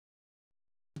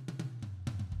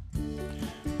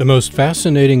The most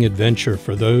fascinating adventure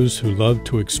for those who love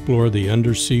to explore the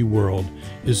undersea world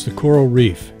is the coral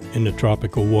reef in the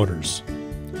tropical waters.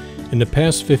 In the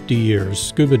past 50 years,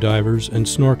 scuba divers and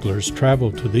snorkelers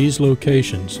travel to these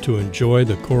locations to enjoy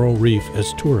the coral reef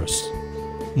as tourists.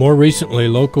 More recently,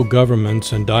 local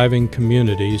governments and diving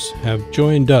communities have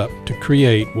joined up to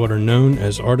create what are known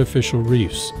as artificial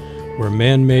reefs, where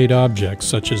man-made objects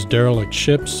such as derelict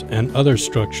ships and other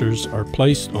structures are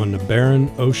placed on the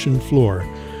barren ocean floor,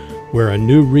 where a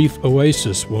new reef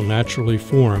oasis will naturally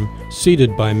form,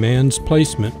 seeded by man's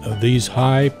placement of these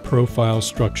high-profile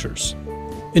structures.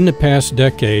 In the past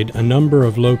decade, a number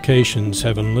of locations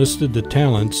have enlisted the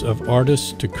talents of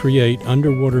artists to create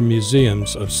underwater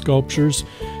museums of sculptures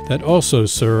that also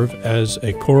serve as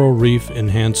a coral reef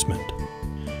enhancement.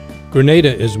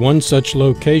 Grenada is one such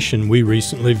location we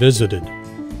recently visited.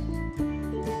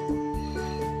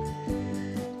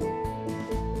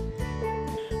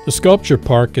 The sculpture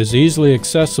park is easily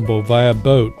accessible via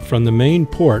boat from the main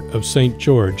port of St.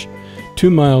 George, 2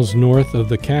 miles north of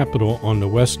the capital on the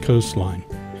west coastline.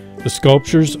 The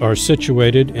sculptures are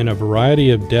situated in a variety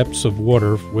of depths of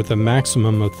water with a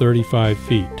maximum of 35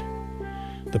 feet.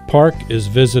 The park is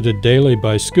visited daily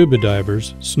by scuba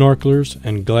divers, snorkelers,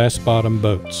 and glass-bottom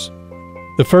boats.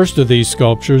 The first of these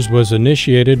sculptures was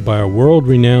initiated by a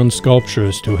world-renowned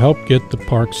sculpturist who helped get the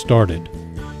park started.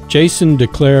 Jason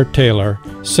DeClaire Taylor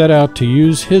set out to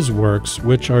use his works,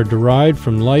 which are derived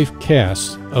from life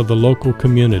casts of the local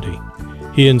community.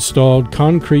 He installed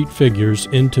concrete figures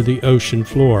into the ocean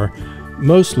floor,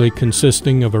 mostly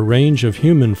consisting of a range of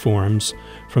human forms,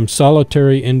 from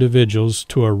solitary individuals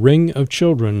to a ring of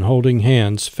children holding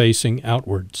hands facing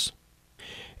outwards.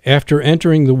 After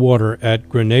entering the water at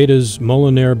Grenada's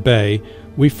Molinaire Bay,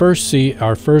 we first see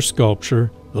our first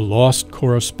sculpture, The Lost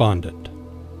Correspondent.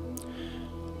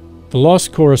 The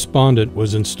Lost Correspondent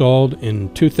was installed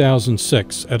in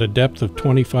 2006 at a depth of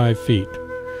 25 feet.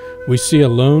 We see a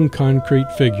lone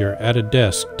concrete figure at a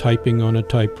desk typing on a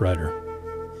typewriter.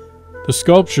 The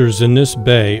sculptures in this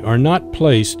bay are not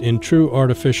placed in true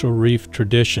artificial reef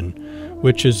tradition,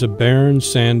 which is a barren,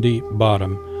 sandy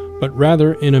bottom, but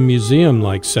rather in a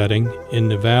museum-like setting in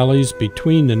the valleys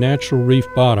between the natural reef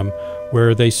bottom,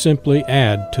 where they simply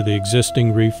add to the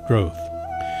existing reef growth.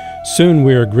 Soon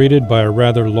we are greeted by a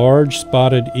rather large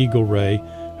spotted eagle ray,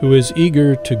 who is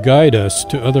eager to guide us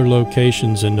to other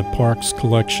locations in the park's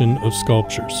collection of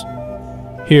sculptures.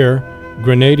 Here,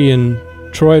 Grenadian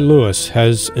Troy Lewis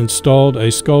has installed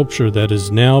a sculpture that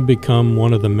has now become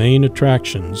one of the main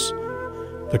attractions,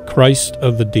 the Christ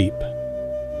of the Deep.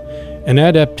 An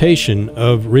adaptation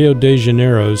of Rio de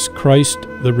Janeiro's Christ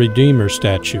the Redeemer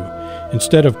statue.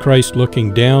 Instead of Christ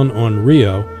looking down on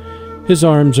Rio, his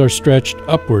arms are stretched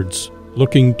upwards,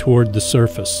 looking toward the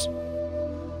surface.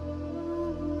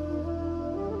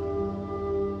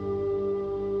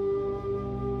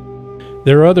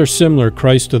 There are other similar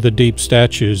Christ of the Deep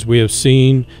statues we have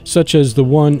seen, such as the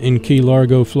one in Key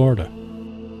Largo, Florida.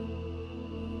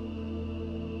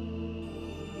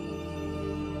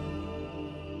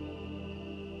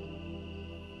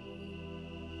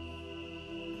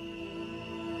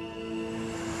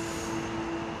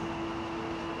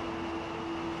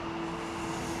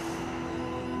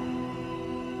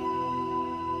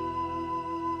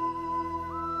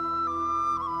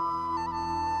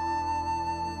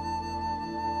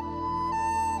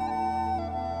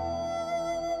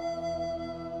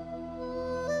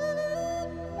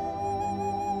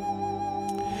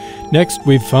 Next,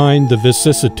 we find the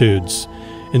Vicissitudes,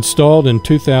 installed in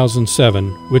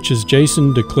 2007, which is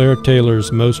Jason DeClaire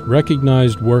Taylor's most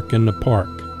recognized work in the park.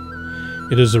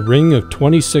 It is a ring of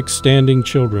 26 standing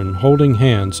children holding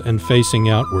hands and facing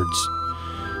outwards.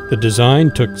 The design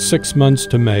took 6 months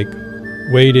to make,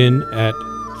 weighed in at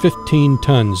 15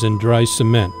 tons in dry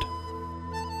cement.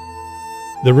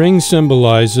 The ring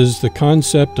symbolizes the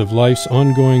concept of life's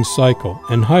ongoing cycle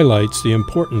and highlights the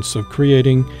importance of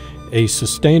creating a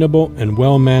sustainable and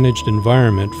well-managed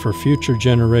environment for future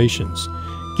generations,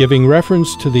 giving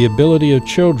reference to the ability of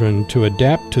children to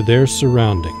adapt to their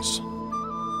surroundings.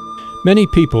 Many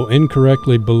people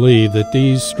incorrectly believe that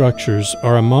these structures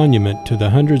are a monument to the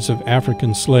hundreds of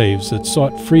African slaves that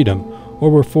sought freedom or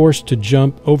were forced to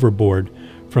jump overboard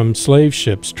from slave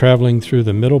ships traveling through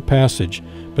the Middle Passage,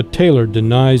 but Taylor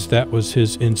denies that was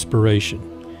his inspiration.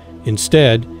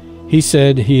 Instead, he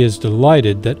said he is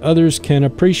delighted that others can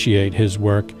appreciate his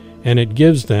work and it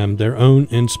gives them their own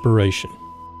inspiration.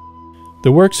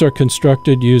 The works are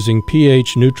constructed using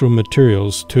pH-neutral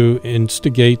materials to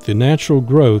instigate the natural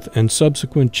growth and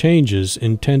subsequent changes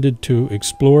intended to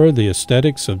explore the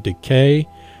aesthetics of decay,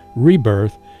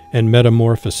 rebirth, and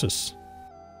metamorphosis.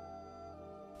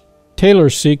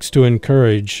 Taylor seeks to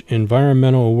encourage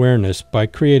environmental awareness by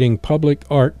creating public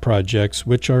art projects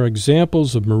which are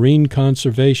examples of marine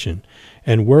conservation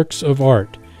and works of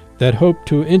art that hope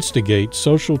to instigate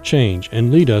social change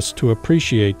and lead us to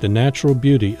appreciate the natural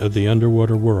beauty of the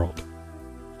underwater world.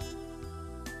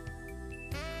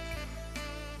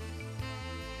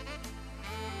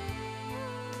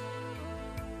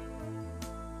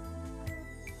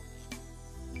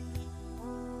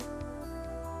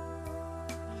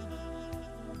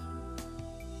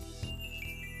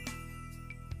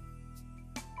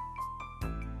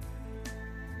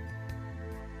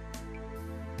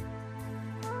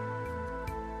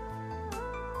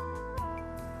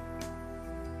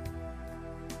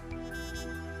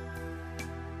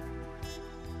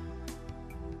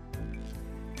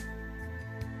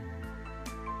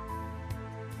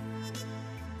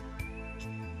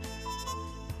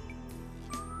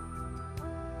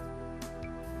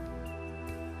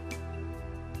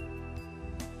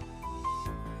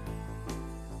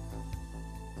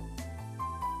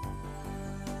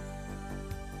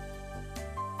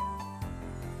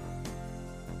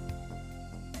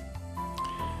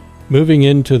 Moving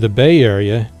into the Bay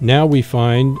Area, now we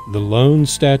find the lone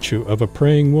statue of a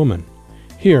praying woman.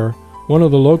 Here, one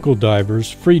of the local divers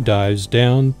free dives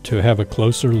down to have a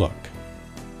closer look.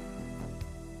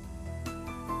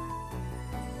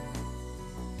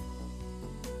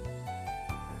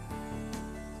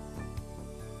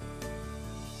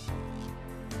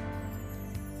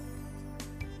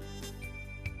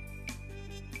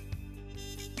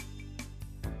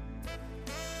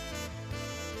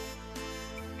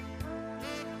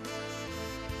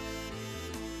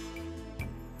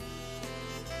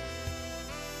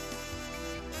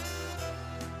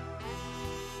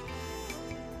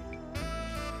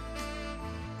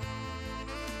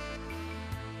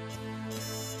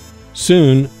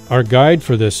 Soon, our guide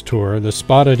for this tour, the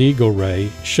Spotted Eagle Ray,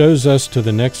 shows us to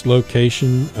the next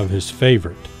location of his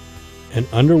favorite. An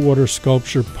underwater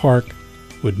sculpture park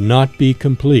would not be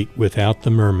complete without the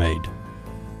mermaid.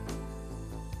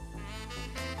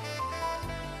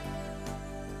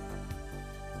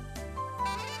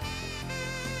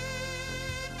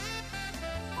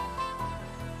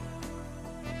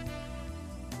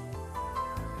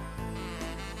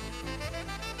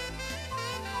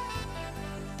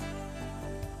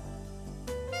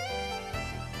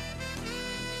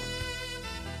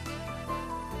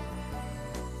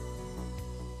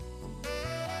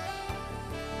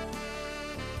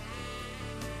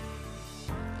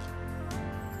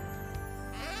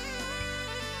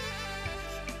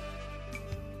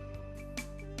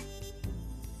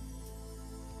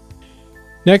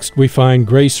 Next, we find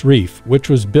Grace Reef, which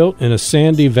was built in a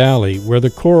sandy valley where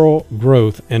the coral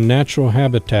growth and natural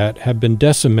habitat have been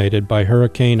decimated by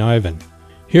Hurricane Ivan.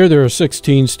 Here there are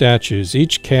 16 statues,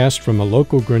 each cast from a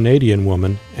local Grenadian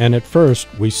woman, and at first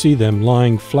we see them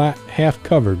lying flat, half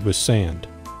covered with sand.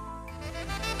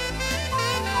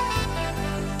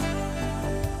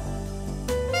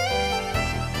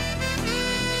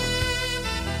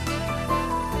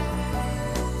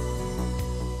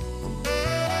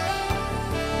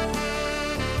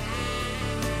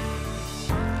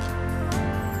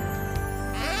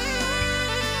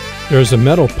 There is a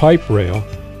metal pipe rail,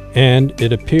 and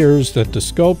it appears that the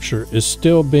sculpture is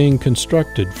still being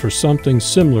constructed for something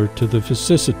similar to the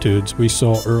vicissitudes we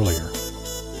saw earlier.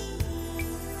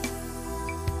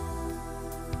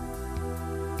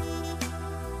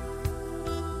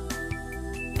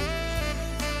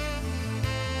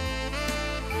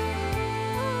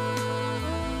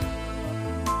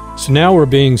 So now we're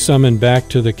being summoned back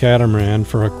to the catamaran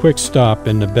for a quick stop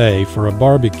in the bay for a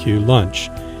barbecue lunch,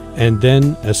 and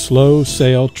then a slow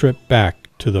sail trip back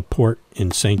to the port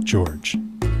in St. George.